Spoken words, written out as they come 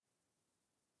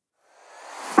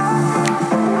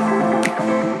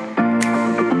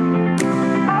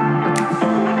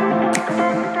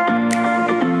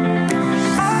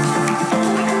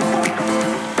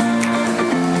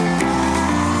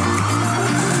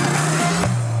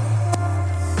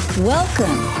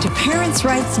Welcome to Parents'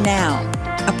 Rights Now,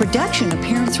 a production of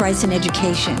Parents' Rights in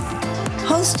Education,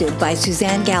 hosted by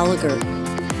Suzanne Gallagher.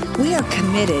 We are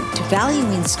committed to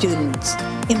valuing students,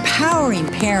 empowering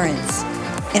parents,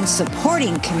 and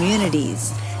supporting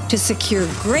communities to secure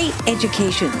great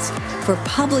educations for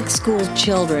public school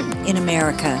children in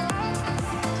America.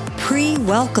 PRE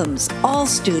welcomes all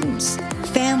students,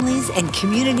 families, and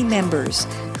community members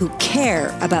who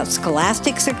care about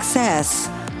scholastic success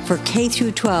for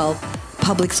K-12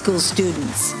 public school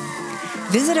students.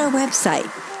 Visit our website,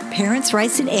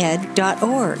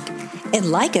 parentsrightsined.org,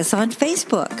 and like us on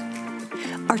Facebook.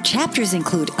 Our chapters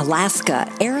include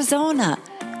Alaska, Arizona,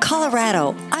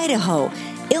 Colorado, Idaho,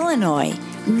 Illinois,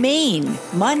 Maine,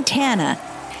 Montana,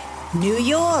 New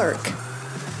York,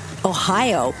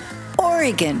 Ohio,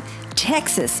 Oregon,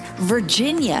 Texas,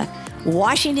 Virginia,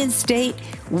 Washington State,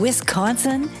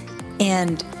 Wisconsin,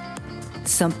 and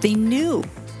something new,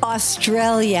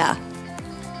 Australia.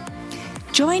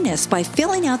 Join us by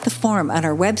filling out the form on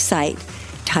our website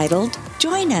titled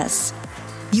Join Us.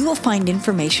 You will find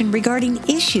information regarding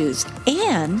issues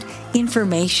and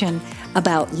information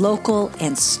about local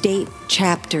and state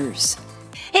chapters.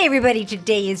 Hey everybody,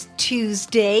 today is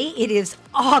Tuesday. It is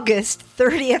August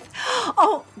 30th.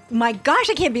 Oh my gosh,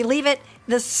 I can't believe it.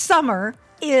 The summer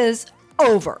is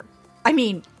over. I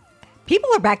mean,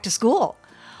 people are back to school.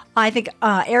 I think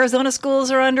Arizona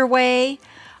schools are underway.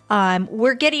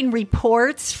 We're getting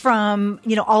reports from,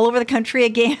 all over the country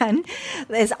again,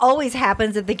 as always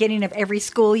happens at the beginning of every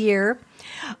school year.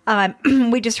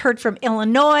 We just heard from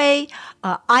Illinois,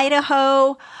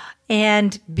 Idaho,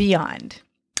 and beyond.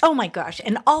 Oh my gosh.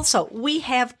 And also, we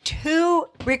have two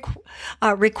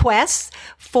requests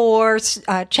for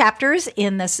chapters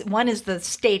in this. One is the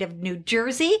state of New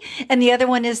Jersey, and the other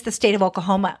one is the state of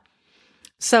Oklahoma.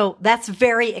 So that's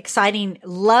very exciting.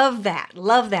 Love that.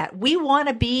 Love that. We want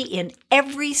to be in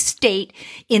every state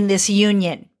in this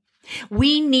union.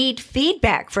 We need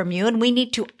feedback from you, and we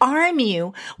need to arm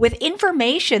you with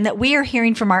information that we are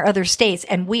hearing from our other states,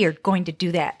 and we are going to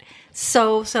do that.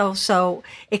 So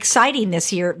exciting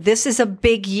this year. This is a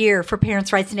big year for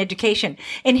parents' rights in education.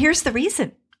 And here's the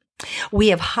reason. We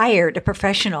have hired a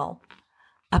professional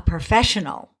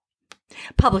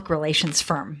public relations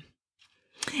firm.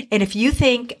 And if you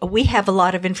think we have a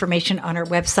lot of information on our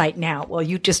website now, well,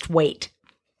 you just wait.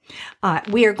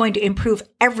 We are going to improve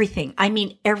everything. I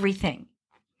mean, everything.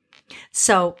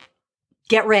 So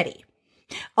get ready.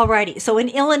 Alrighty. So in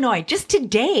Illinois, just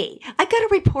today, I got a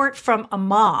report from a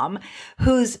mom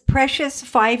whose precious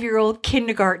 5-year-old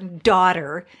kindergarten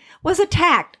daughter was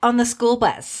attacked on the school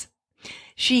bus.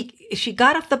 She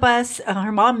got off the bus.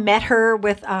 Her mom met her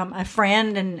with a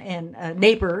friend and a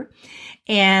neighbor,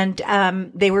 and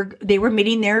they were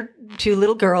meeting their two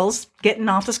little girls getting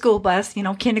off the school bus.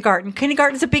 Kindergarten.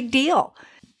 Kindergarten's a big deal.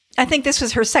 I think this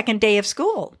was her second day of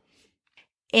school,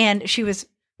 and she was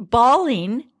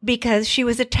bawling because she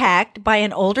was attacked by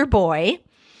an older boy.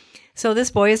 So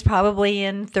this boy is probably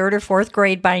in 3rd or 4th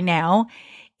grade by now,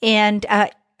 and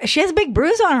she has a big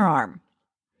bruise on her arm.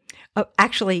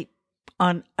 Actually,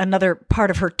 on another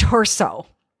part of her torso.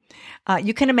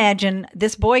 You can imagine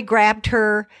this boy grabbed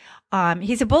her.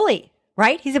 He's a bully,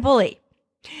 right? He's a bully.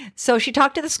 So she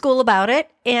talked to the school about it,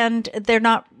 and they're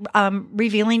not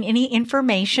revealing any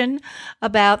information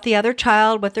about the other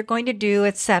child, what they're going to do,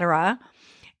 etc.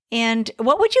 And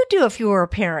what would you do if you were a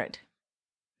parent?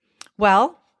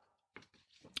 Well,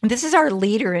 this is our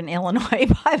leader in Illinois,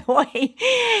 by the way.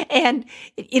 And,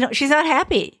 she's not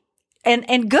happy.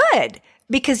 And good.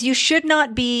 Because you should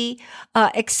not be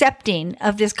accepting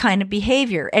of this kind of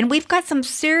behavior. And we've got some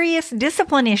serious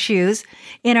discipline issues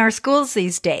in our schools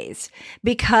these days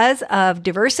because of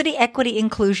diversity, equity,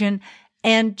 inclusion,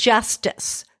 and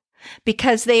justice.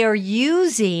 Because they are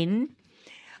using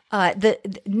the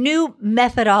new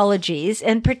methodologies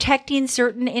and protecting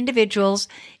certain individuals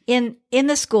in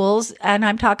the schools. And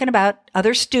I'm talking about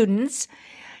other students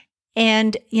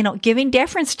and, giving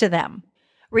deference to them.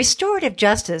 Restorative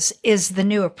justice is the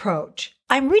new approach.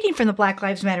 I'm reading from the Black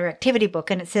Lives Matter activity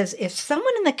book, and it says, if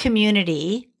someone in the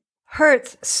community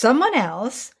hurts someone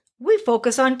else, we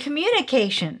focus on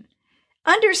communication,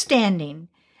 understanding,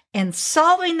 and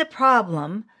solving the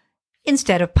problem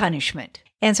instead of punishment.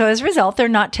 And so as a result, they're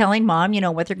not telling mom,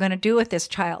 what they're going to do with this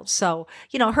child. So,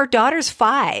 her daughter's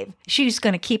 5. She's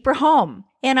going to keep her home.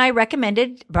 And I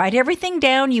recommended write everything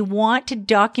down. You want to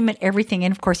document everything.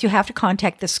 And of course, you have to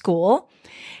contact the school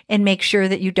and make sure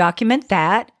that you document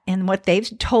that and what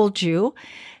they've told you.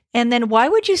 And then why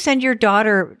would you send your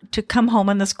daughter to come home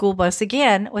on the school bus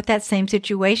again with that same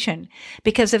situation?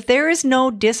 Because if there is no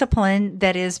discipline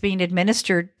that is being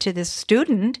administered to this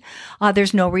student,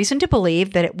 there's no reason to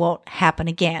believe that it won't happen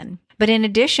again. But in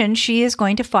addition, she is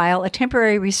going to file a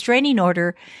temporary restraining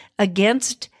order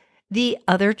against the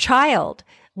other child.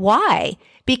 Why?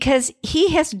 Because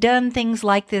he has done things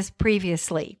like this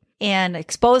previously and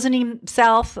exposing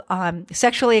himself,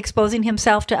 sexually exposing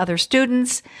himself to other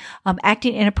students,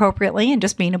 acting inappropriately, and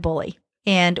just being a bully.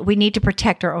 And we need to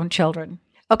protect our own children.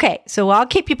 Okay, so I'll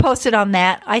keep you posted on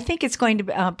that. I think it's going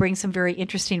to bring some very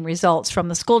interesting results from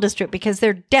the school district because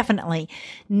they're definitely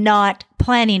not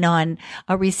planning on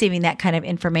receiving that kind of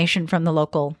information from the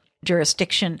local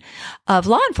jurisdiction of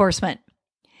law enforcement.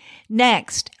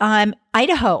 Next,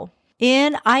 Idaho.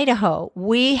 In Idaho,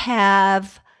 we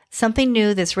have something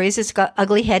new that's raised its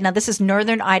ugly head. Now, this is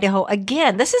northern Idaho.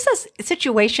 Again, this is a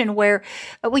situation where,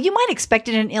 well, you might expect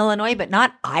it in Illinois, but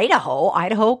not Idaho.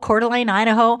 Idaho, Coeur d'Alene,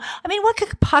 Idaho. I mean, what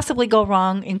could possibly go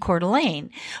wrong in Coeur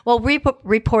d'Alene? Well, we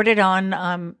reported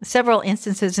on several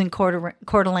instances in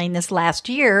Coeur d'Alene this last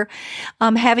year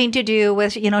having to do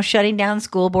with, shutting down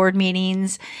school board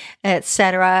meetings, et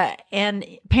cetera. And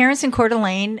parents in Coeur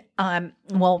d'Alene,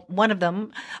 one of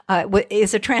them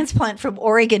is a transplant from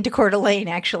Oregon to Coeur d'Alene,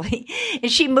 actually.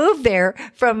 And she moved there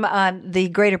from the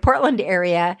greater Portland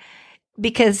area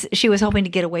because she was hoping to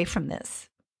get away from this.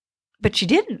 But she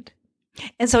didn't.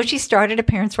 And so she started a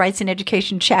parents' rights and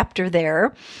education chapter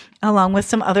there, along with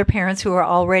some other parents who are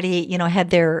already,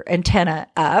 had their antenna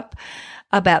up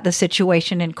about the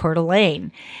situation in Coeur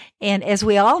d'Alene. And as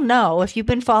we all know, if you've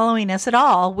been following us at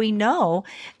all, we know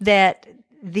that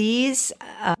these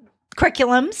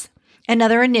curriculums and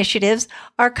other initiatives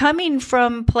are coming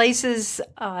from places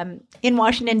in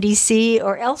Washington, D.C.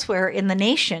 or elsewhere in the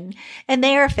nation, and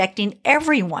they are affecting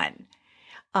everyone.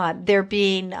 They're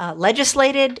being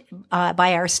legislated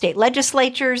by our state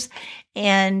legislatures,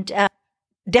 and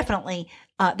definitely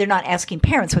they're not asking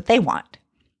parents what they want.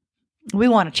 We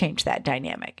want to change that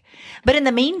dynamic. But in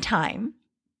the meantime,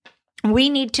 we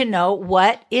need to know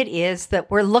what it is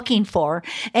that we're looking for.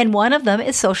 And one of them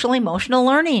is social emotional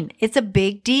learning. It's a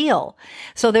big deal.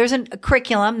 So there's a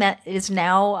curriculum that is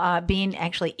now being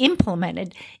actually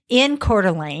implemented in Coeur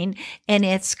d'Alene, and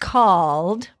it's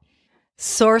called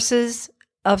Sources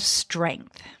of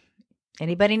Strength.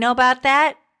 Anybody know about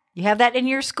that? You have that in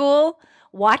your school?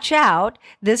 Watch out.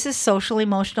 This is social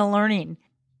emotional learning.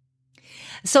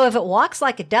 So if it walks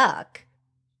like a duck,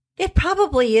 it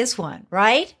probably is one,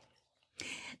 right?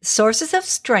 Sources of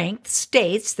Strength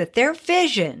states that their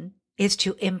vision is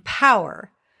to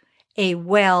empower a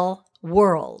well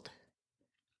world.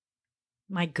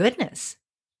 My goodness,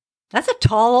 that's a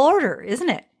tall order, isn't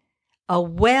it? A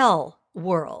well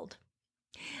world.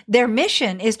 Their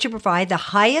mission is to provide the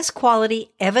highest quality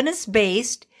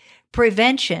evidence-based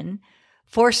prevention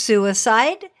for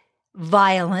suicide,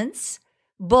 violence,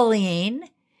 bullying,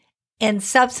 and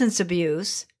substance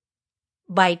abuse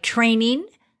by training,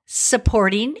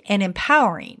 supporting, and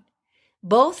empowering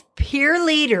both peer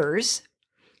leaders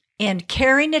and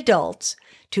caring adults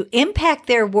to impact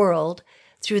their world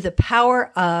through the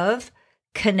power of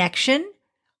connection,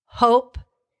 hope,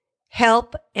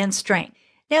 help, and strength.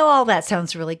 Now, all that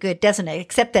sounds really good, doesn't it?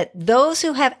 Except that those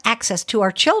who have access to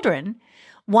our children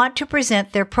want to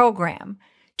present their program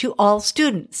to all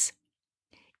students,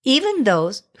 even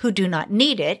those who do not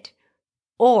need it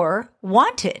or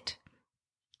want it.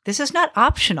 This is not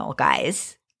optional,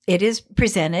 guys. It is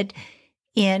presented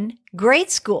in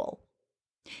grade school.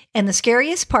 And the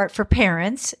scariest part for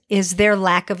parents is their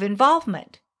lack of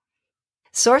involvement.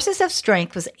 Sources of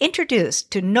Strength was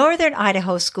introduced to Northern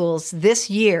Idaho schools this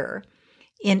year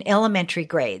in elementary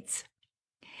grades.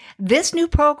 This new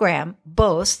program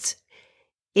boasts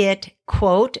it,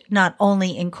 quote, not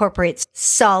only incorporates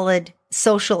solid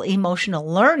social emotional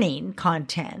learning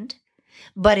content,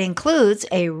 but includes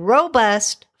a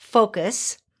robust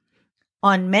focus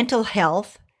on mental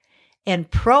health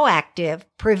and proactive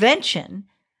prevention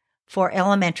for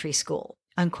elementary school,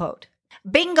 unquote.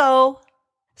 Bingo!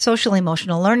 Social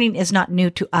emotional learning is not new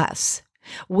to us.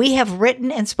 We have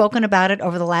written and spoken about it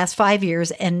over the last 5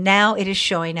 years, and now it is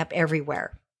showing up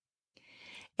everywhere.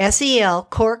 SEL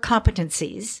core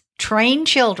competencies train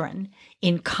children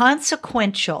in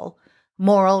consequential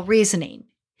moral reasoning.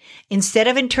 Instead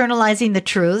of internalizing the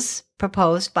truths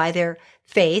proposed by their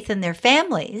faith and their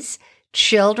families,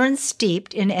 children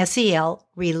steeped in SEL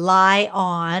rely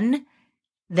on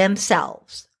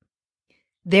themselves,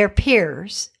 their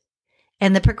peers,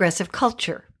 and the progressive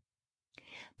culture.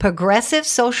 Progressive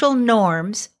social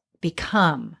norms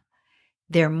become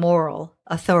their moral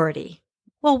authority.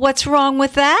 Well, what's wrong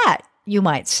with that, you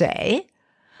might say?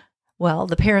 Well,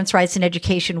 the Parents' Rights in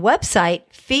Education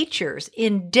website features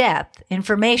in-depth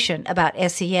information about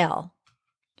SEL.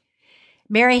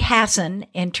 Mary Hassan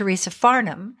and Teresa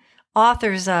Farnham,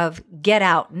 authors of Get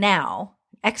Out Now,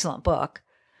 excellent book,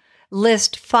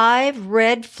 list 5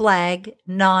 red flag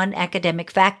non-academic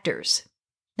factors.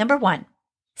 Number 1,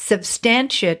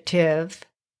 substantive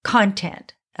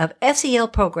content of SEL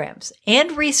programs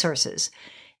and resources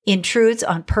intrudes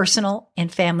on personal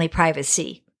and family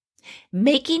privacy,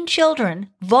 making children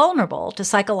vulnerable to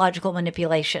psychological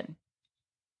manipulation.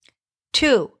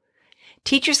 2,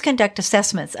 teachers conduct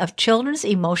assessments of children's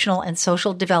emotional and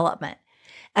social development,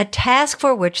 a task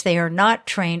for which they are not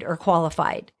trained or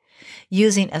qualified,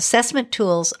 using assessment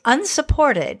tools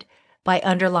unsupported by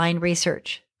underlying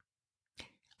research.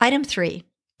 Item 3,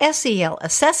 SEL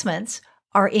assessments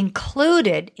are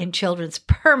included in children's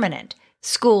permanent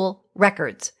school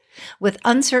records with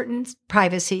uncertain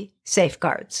privacy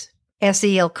safeguards.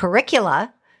 SEL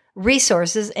curricula,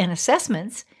 resources, and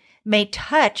assessments may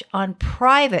touch on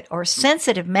private or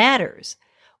sensitive matters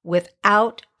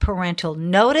without parental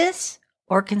notice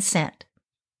or consent.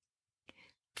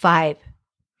 5,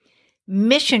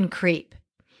 mission creep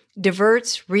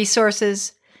diverts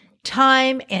resources,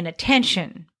 time, and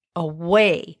attention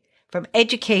away from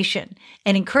education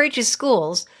and encourages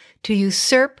schools to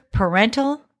usurp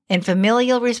parental and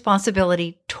familial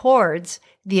responsibility towards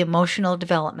the emotional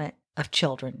development of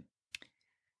children.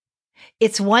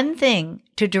 It's one thing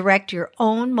to direct your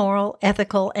own moral,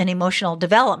 ethical, and emotional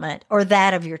development or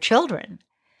that of your children,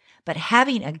 but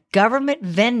having a government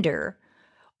vendor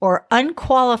or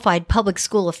unqualified public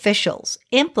school officials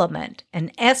implement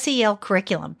an SEL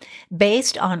curriculum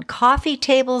based on coffee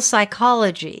table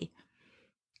psychology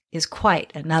is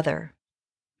quite another.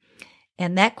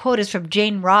 And that quote is from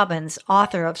Jane Robbins,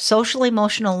 author of Social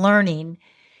Emotional Learning,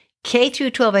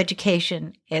 K-12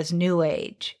 Education as New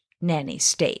Age, Nanny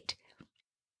State.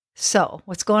 So,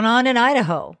 what's going on in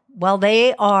Idaho? Well,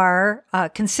 they are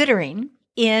considering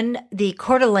in the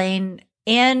Coeur d'Alene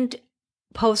and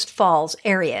Post Falls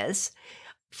areas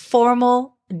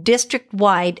formal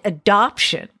district-wide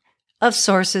adoption of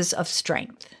sources of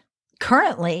strength.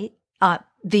 Currently,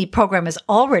 the program is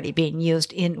already being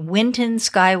used in Winton,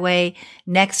 Skyway,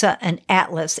 Nexa, and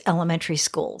Atlas elementary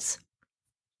schools.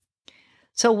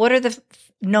 So what are the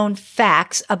known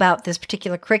facts about this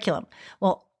particular curriculum?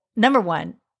 Well, number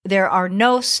 1, there are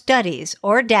no studies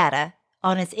or data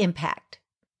on its impact.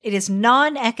 It is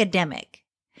non-academic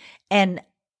and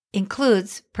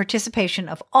includes participation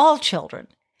of all children,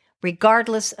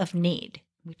 regardless of need.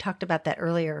 We talked about that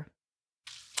earlier.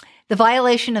 The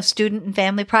violation of student and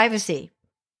family privacy.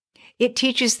 It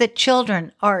teaches that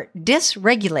children are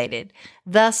dysregulated,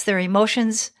 thus their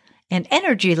emotions and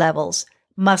energy levels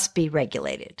must be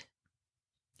regulated.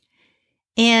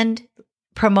 And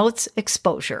promotes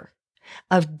exposure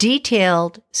of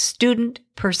detailed student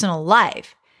personal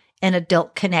life and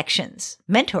adult connections,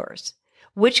 mentors,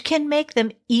 which can make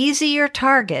them easier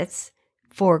targets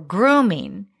for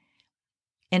grooming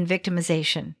and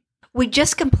victimization. We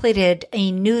just completed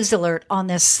a news alert on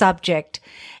this subject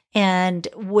and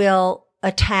will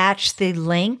attach the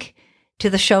link to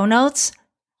the show notes.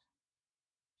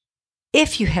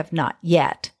 If you have not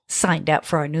yet signed up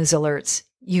for our news alerts,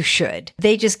 you should.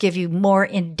 They just give you more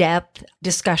in-depth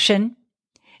discussion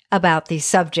about these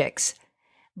subjects.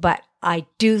 But I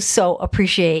do so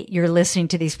appreciate your listening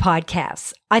to these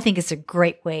podcasts. I think it's a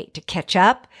great way to catch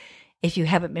up. If you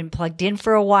haven't been plugged in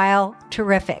for a while,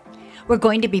 terrific. We're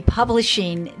going to be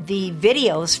publishing the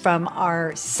videos from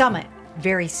our summit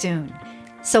very soon.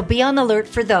 So be on alert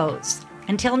for those.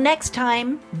 Until next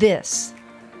time, this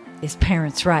is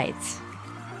Parents' Rights.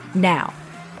 Now,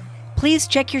 please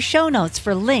check your show notes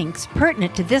for links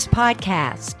pertinent to this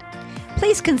podcast.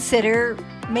 Please consider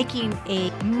making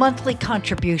a monthly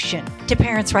contribution to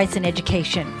Parents' Rights in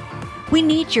Education. We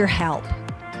need your help.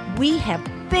 We have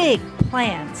big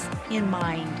plans in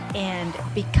mind, and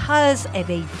because of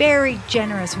a very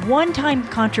generous one-time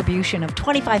contribution of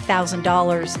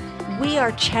 $25,000, we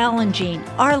are challenging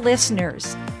our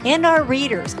listeners and our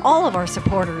readers, all of our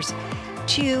supporters,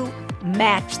 to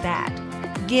match that.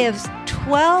 Gives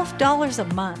 $12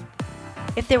 a month.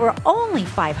 If there were only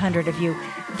 500 of you,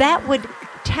 that would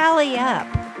tally up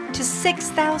to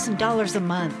 $6,000 a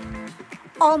month,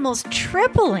 almost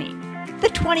tripling the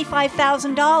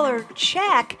 $25,000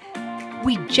 check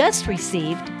we just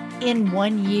received in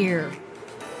 1 year.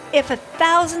 If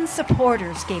 1,000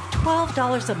 supporters gave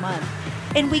 $12 a month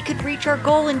and we could reach our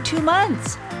goal in 2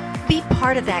 months, be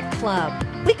part of that club.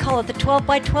 We call it the 12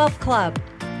 by 12 Club.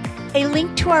 A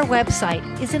link to our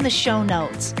website is in the show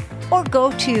notes. or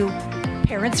go to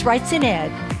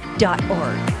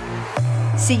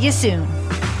parentsrightsined.org. See you soon.